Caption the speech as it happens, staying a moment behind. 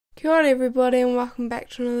Kia ora everybody and welcome back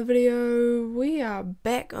to another video. We are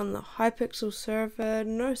back on the Hypixel server.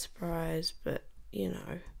 No surprise, but you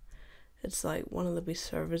know, it's like one of the best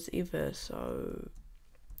servers ever, so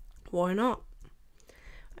why not?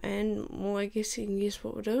 And well, I guess you can guess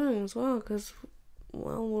what we're doing as well, because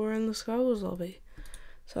well, we're in the Skywars lobby.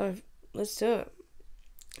 So let's do it.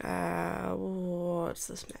 What's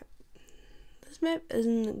this map? This map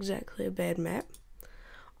isn't exactly a bad map.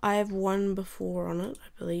 I have won before on it, I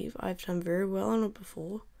believe. I've done very well on it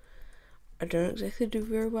before. I don't exactly do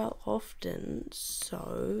very well often,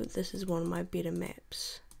 so this is one of my better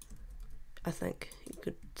maps. I think you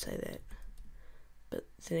could say that. But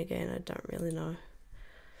then again, I don't really know.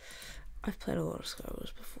 I've played a lot of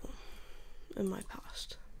Skywars before in my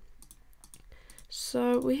past.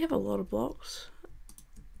 So we have a lot of blocks.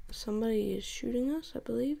 Somebody is shooting us, I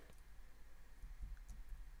believe.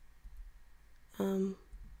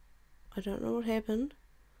 I don't know what happened.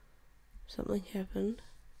 Something happened.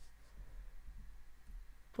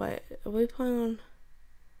 Wait, are we playing on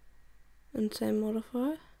insane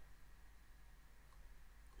modifier?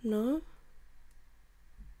 No?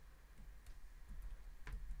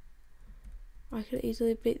 I could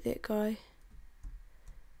easily beat that guy.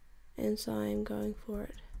 And so I am going for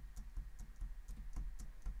it.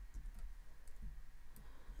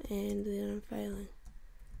 And then I'm failing.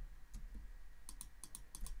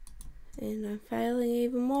 And I'm failing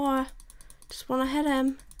even more. Just want to hit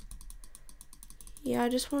him. Yeah, I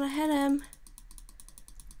just want to hit him.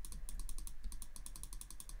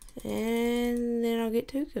 And then I'll get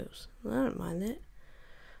 2 kills. I don't mind that.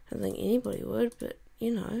 I don't think anybody would, but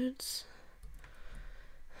you know,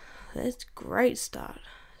 that's a great start.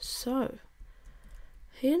 So,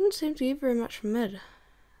 he didn't seem to get very much from mid.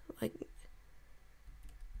 Like,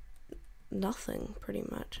 nothing pretty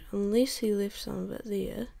much. Unless he left some of it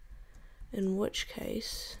there. In which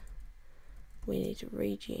case, we need to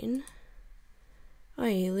regen. Oh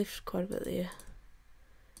yeah, he left quite a bit there.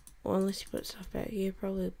 Well, unless he put stuff back here,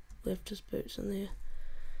 probably left his boots in there.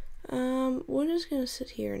 We're just going to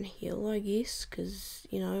sit here and heal, I guess, because,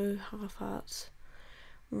 you know, half hearts.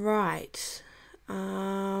 Right.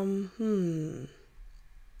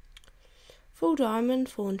 Full diamond,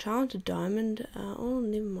 full enchanted diamond. Oh,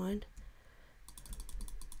 never mind.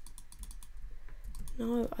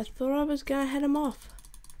 No, I thought I was going to head him off.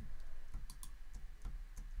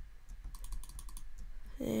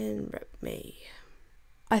 And rip me.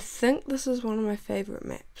 I think this is one of my favourite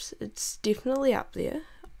maps. It's definitely up there.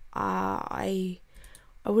 I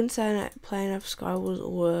wouldn't say I don't play enough Skywars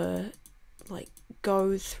or like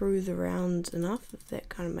go through the rounds enough, if that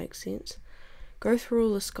kind of makes sense. Go through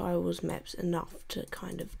all the Skywars maps enough to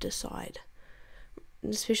kind of decide,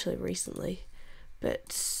 especially recently. But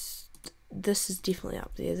this is definitely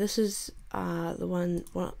up there. This is the one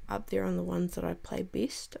up there on the ones that I play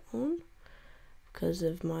best on, because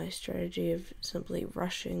of my strategy of simply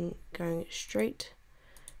rushing, going straight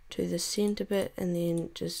to the centre bit, and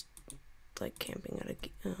then just like camping it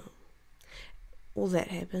again. All that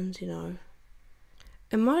happens, you know.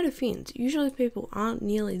 In my defence, usually people aren't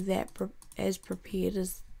nearly that as prepared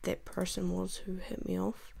as that person was who hit me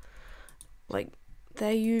off. Like,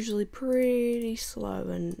 they're usually pretty slow,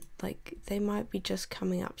 and like they might be just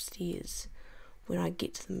coming upstairs when I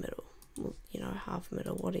get to the middle, well, you know, half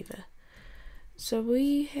middle, whatever. So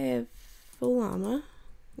we have full armor,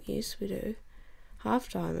 yes we do, half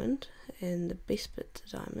diamond, and the best bit's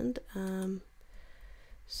a diamond.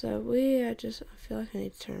 So we are just, I feel like I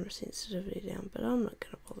need to turn my sensitivity down, but I'm not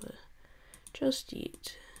going to bother just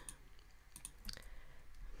yet.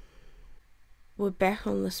 We're back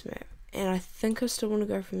on this map. And I think I still want to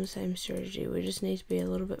go from the same strategy. We just need to be a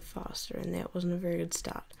little bit faster, and that wasn't a very good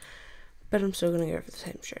start. But I'm still going to go for the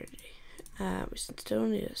same strategy. We still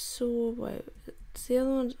need a sword. Wait, it's the other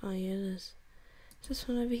one? Oh yeah, it is. It's this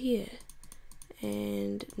one over here.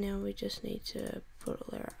 And now we just need to put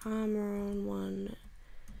all our armor on one.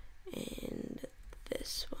 And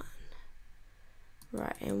this one.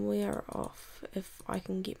 Right, and we are off. If I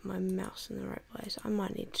can get my mouse in the right place. I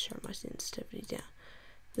might need to turn my sensitivity down.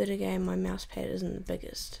 Then again, my mouse pad isn't the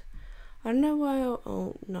biggest. I don't know why.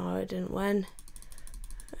 Oh no, I didn't win.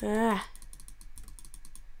 Ah.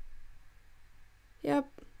 Yep.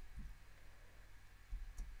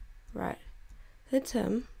 Right. That's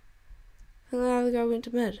him. I think the other guy went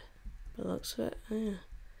to mid. By the looks of it. Yeah.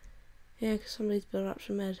 Yeah, because somebody's built up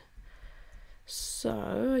to mid.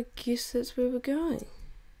 So, I guess that's where we're going.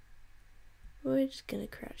 We're just going to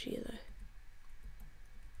crouch here though.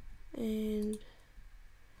 And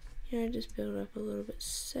you know, just build up a little bit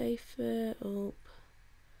safer. Oh,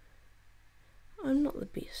 I'm not the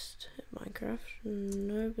best at Minecraft.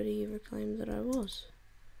 Nobody ever claimed that I was.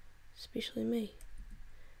 Especially me.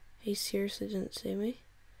 He seriously didn't see me.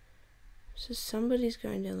 So somebody's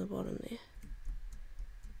going down the bottom there.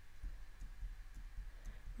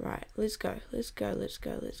 Right, let's go. Let's go, let's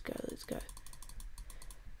go, let's go, let's go.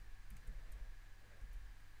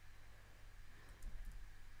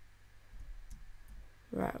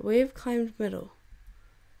 Right, we have claimed middle.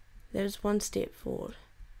 That is one step forward.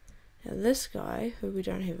 Now this guy, who we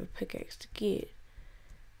don't have a pickaxe to get.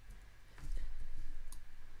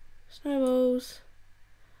 Snowballs.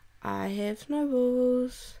 I have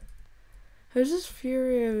snowballs. Who's this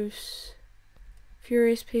Furious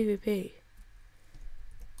PvP?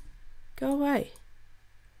 Go away.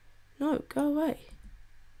 No, go away.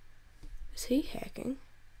 Is he hacking?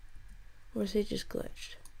 Or is he just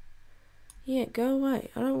glitched? Yeah, go away.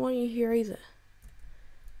 I don't want you here either.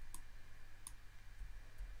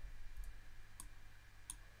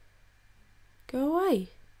 Go away.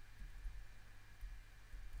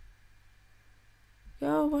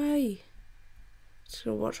 Go away. Just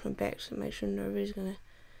gotta watch my back so make sure nobody's gonna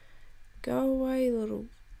go away, little.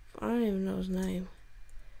 I don't even know his name,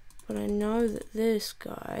 but I know that this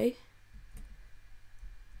guy.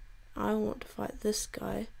 I want to fight this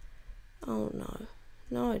guy. Oh no.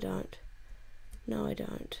 No, I don't. No, I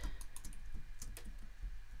don't.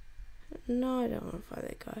 No, I don't want to fight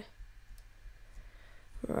that guy.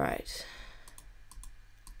 Right.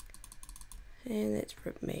 And that's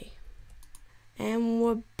ripped me. And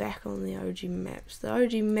we're back on the OG maps. The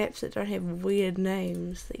OG maps that don't have weird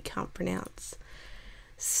names that you can't pronounce.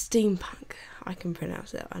 Steampunk. I can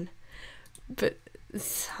pronounce that one. But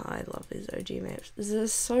I love these OG maps.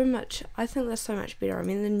 There's so much. I think they're so much better. I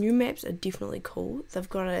mean, the new maps are definitely cool. They've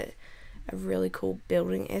got a really cool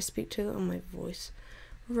building aspect to them. Oh, my voice.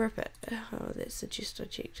 Rip it. Oh, that's the chest I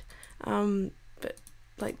checked. But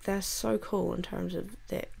like, they're so cool in terms of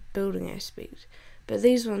that building aspect. But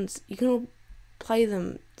these ones, you can all play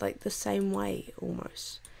them like the same way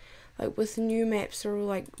almost. Like with the new maps, they're all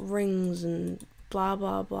like rings and blah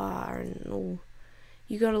blah blah and all.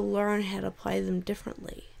 You got to learn how to play them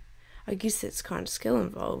differently. I guess that's kind of skill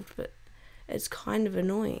involved, but it's kind of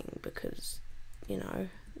annoying because, you know,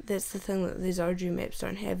 that's the thing that these OG maps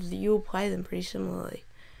don't have. You'll play them pretty similarly,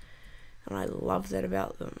 and I love that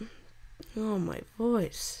about them. Oh, my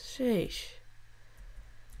voice, sheesh.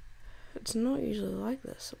 It's not usually like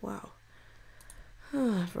this. Wow.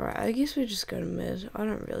 Right, I guess we just go to mid. I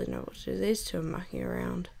don't really know what to do. These two are mucking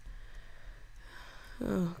around.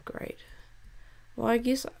 Oh, great. Well, I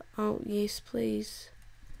guess. Oh, yes, please.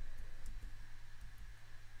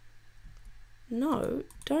 No,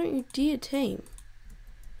 don't you dare team.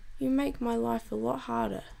 You make my life a lot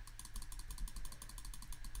harder.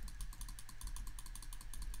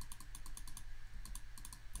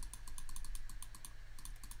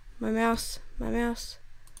 My mouse, my mouse.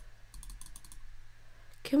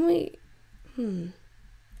 Can we...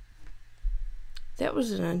 That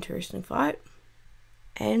was an interesting fight.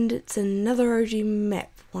 And it's another OG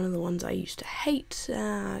map, one of the ones I used to hate.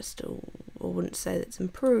 Still, I wouldn't say that's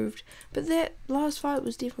improved, but that last fight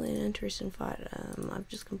was definitely an interesting fight. I've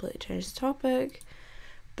just completely changed the topic,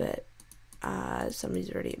 but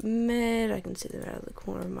somebody's already at mid. I can see them out of the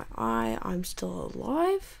corner of my eye. I'm still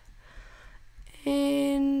alive.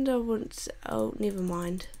 And I wouldn't say, oh, never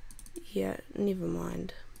mind. Yeah, never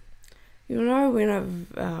mind. You'll know when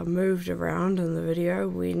I've moved around in the video,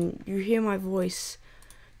 when you hear my voice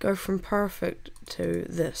go from perfect to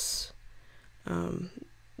this.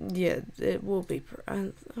 Yeah, it will be, I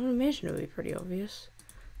would imagine it would be pretty obvious.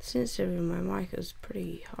 The sensitivity of my mic is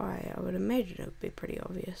pretty high. I would imagine it would be pretty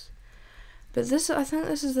obvious. But this, I think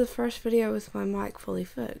this is the first video with my mic fully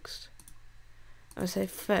fixed. I say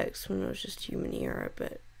fixed when it was just human error,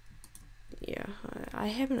 but yeah, I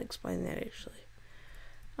haven't explained that actually.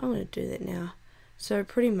 I'm going to do that now. So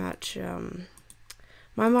pretty much,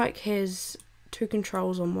 my mic has two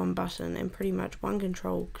controls on one button, and pretty much one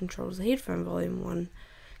control controls the headphone volume, one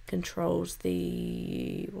controls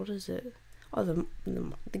the, what is it? Oh,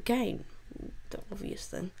 the gain, the obvious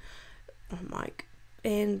thing on mic.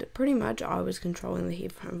 And pretty much I was controlling the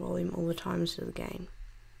headphone volume all the time instead of the gain.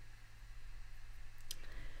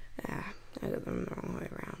 I got them the wrong way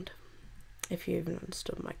around. If you even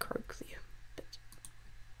understood my croak there. But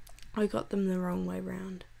I got them the wrong way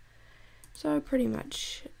round. So pretty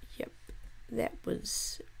much, yep, that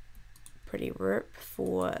was pretty rip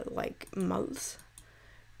for like months.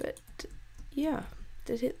 But yeah,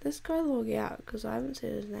 did this guy log out? Because I haven't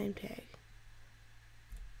seen his name tag.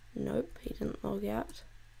 Nope, he didn't log out.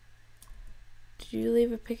 Did you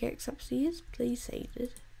leave a pickaxe upstairs? Please say you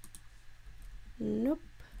did. Nope.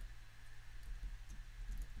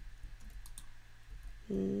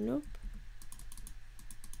 Nope.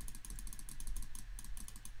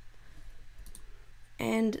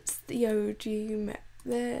 And it's the OG map.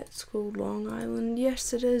 That's called Long Island.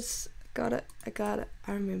 Yes, it is. Got it. I got it.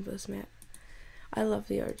 I remember this map. I love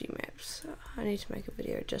the OG maps. I need to make a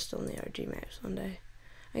video just on the OG maps one day.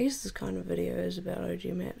 I guess this kind of video is about OG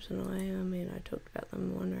maps in a way. I mean, I talked about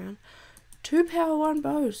them one round. 2 power 1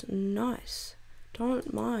 bows. Nice.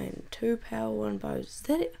 Don't mind. 2 power 1 bows. Is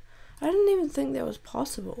that it? I didn't even think that was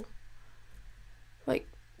possible. Like,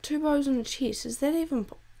 2 bows in a chest. Is that even...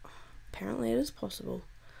 Apparently it is possible.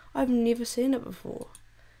 I've never seen it before.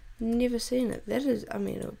 Never seen it. That is... I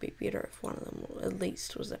mean, it would be better if one of them at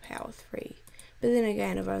least was a power 3. But then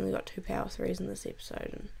again, I've only got 2 power 3s in this episode.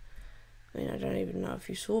 And I mean, I don't even know if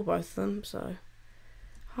you saw both of them, so...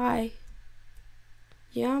 Hi.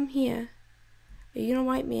 Yeah, I'm here. Are you gonna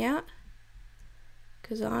wipe me out?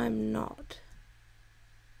 Because I'm not.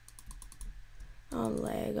 I'll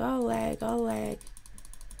lag, I'll lag, I'll lag.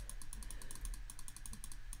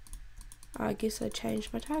 I guess I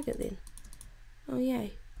changed my target then. Oh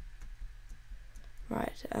yay.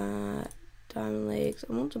 Right, diamond legs.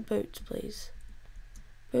 I want some boots, please.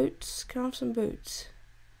 Boots, can I have some boots?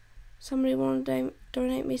 Somebody want to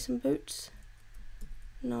donate me some boots?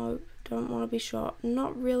 No, don't want to be shot.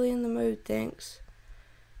 Not really in the mood, thanks.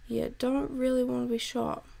 Yeah, don't really want to be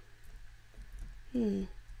shot. Yeah,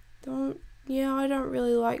 I don't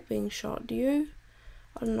really like being shot, do you?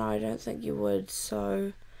 I don't know, I don't think you would,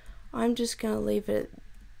 so I'm just gonna leave it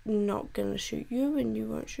not gonna shoot you and you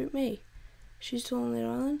won't shoot me. She's still on that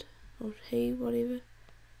island? Or he, whatever.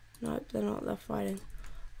 Nope, they're not, they're fighting.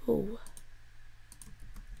 Oh.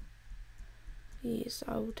 Yes,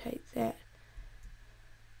 I will take that.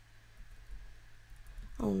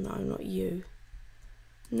 Oh no, not you.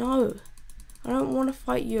 No, I don't want to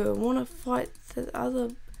fight you. I want to fight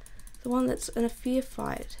the one that's in a fair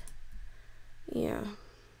fight. Yeah,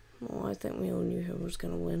 well, I think we all knew who was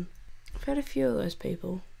going to win. I've had a few of those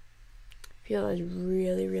people. A few of those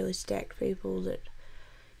really, really stacked people that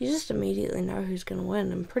you just immediately know who's going to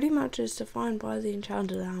win, and pretty much is defined by the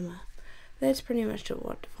enchanted armor. That's pretty much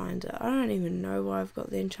what defines it. I don't even know why I've got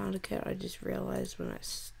the enchanted kit. I just realised when I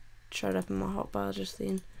showed up in my hotbar just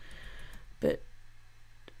then. But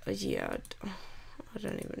yeah, I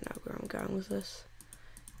don't even know where I'm going with this.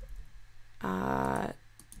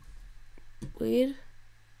 Weird.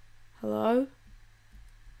 Hello?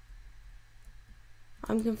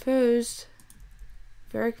 I'm confused.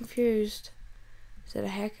 Very confused. Is that a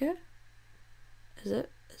hacker? Is it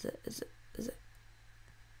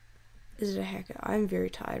a hacker? I'm very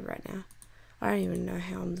tired right now. I don't even know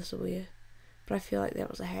how I'm this aware. But I feel like that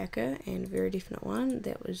was a hacker, and a very definite one,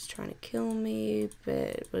 that was trying to kill me,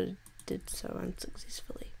 but did so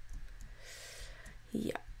unsuccessfully.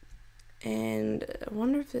 Yeah. And I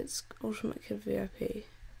wonder if it's Ultimate Kid VIP.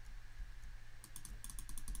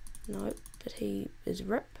 Nope, but he is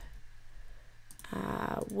RIP.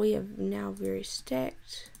 We are now very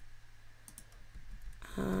stacked.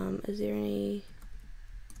 Is there any...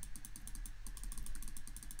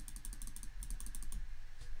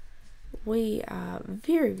 We are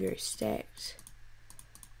very, very stacked.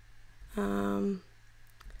 I don't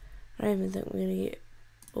even think we're going to get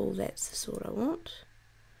all that's the sort I want.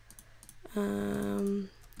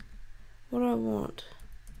 What do I want?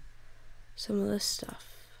 Some of this stuff.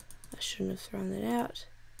 I shouldn't have thrown that out.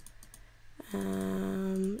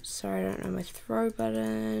 Sorry, I don't know my throw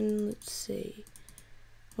button. Let's see.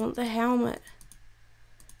 I want the helmet.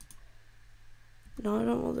 No, I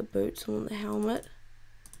don't want the boots. I want the helmet.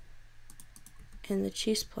 And the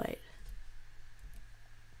chest plate.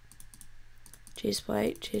 Chest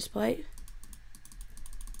plate, chest plate.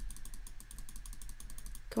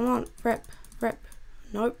 Come on, rip.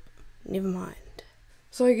 Nope, never mind.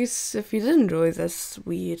 So I guess if you did enjoy this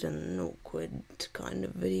weird and awkward kind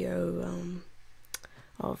of video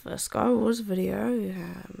of a Skywars video,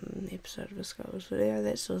 episode of a Skywars video,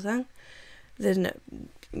 that sort of thing, then,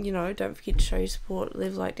 you know, don't forget to show your support,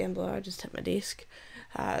 leave a like down below. I just hit my desk.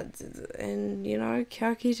 And, you know,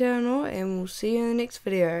 kia kite anō, and we'll see you in the next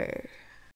video.